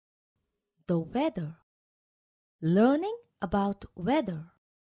the weather. Learning about weather.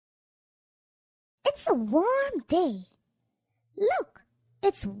 It's a warm day. Look,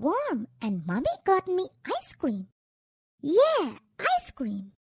 it's warm and Mommy got me ice cream. Yeah, ice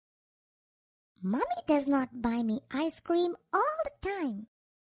cream. Mommy does not buy me ice cream all the time,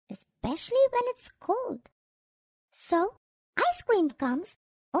 especially when it's cold. So, ice cream comes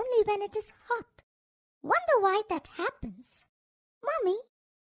only when it is hot. Wonder why that happens. Mommy,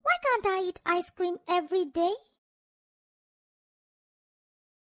 why can't I eat ice cream every day?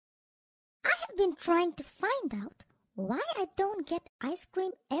 I have been trying to find out why I don't get ice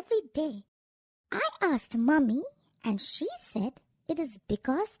cream every day. I asked Mommy and she said it is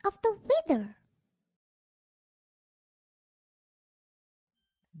because of the weather.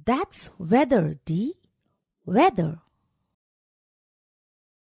 That's weather, Dee. Weather.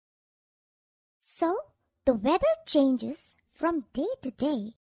 So, the weather changes from day to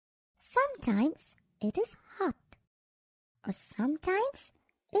day. Sometimes it is hot, or sometimes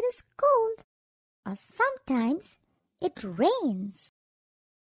it is cold, or sometimes it rains.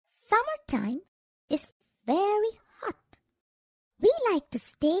 Summertime is very hot. We like to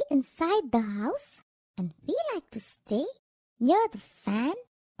stay inside the house and we like to stay near the fan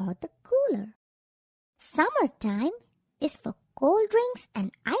or the cooler. Summertime is for cold drinks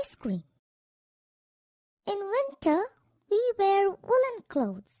and ice cream. In winter, we wear woolen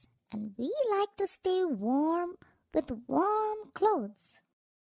clothes and we like to stay warm with warm clothes.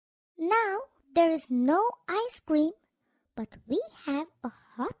 Now there is no ice cream, but we have a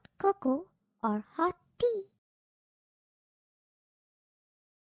hot cocoa or hot tea.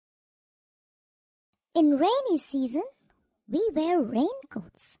 In rainy season, we wear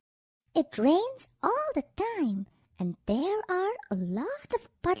raincoats. It rains all the time and there are a lot of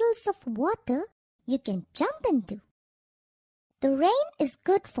puddles of water you can jump into. The rain is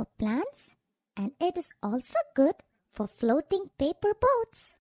good for plants and it is also good for floating paper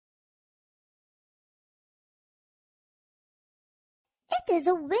boats. It is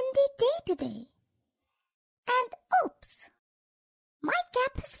a windy day today. And oops! My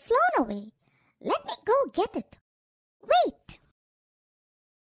cap has flown away. Let me go get it. Wait!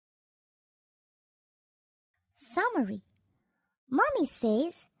 Summary. Mommy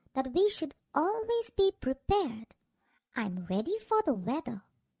says that we should always be prepared. I'm ready for the weather.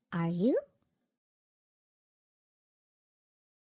 Are you?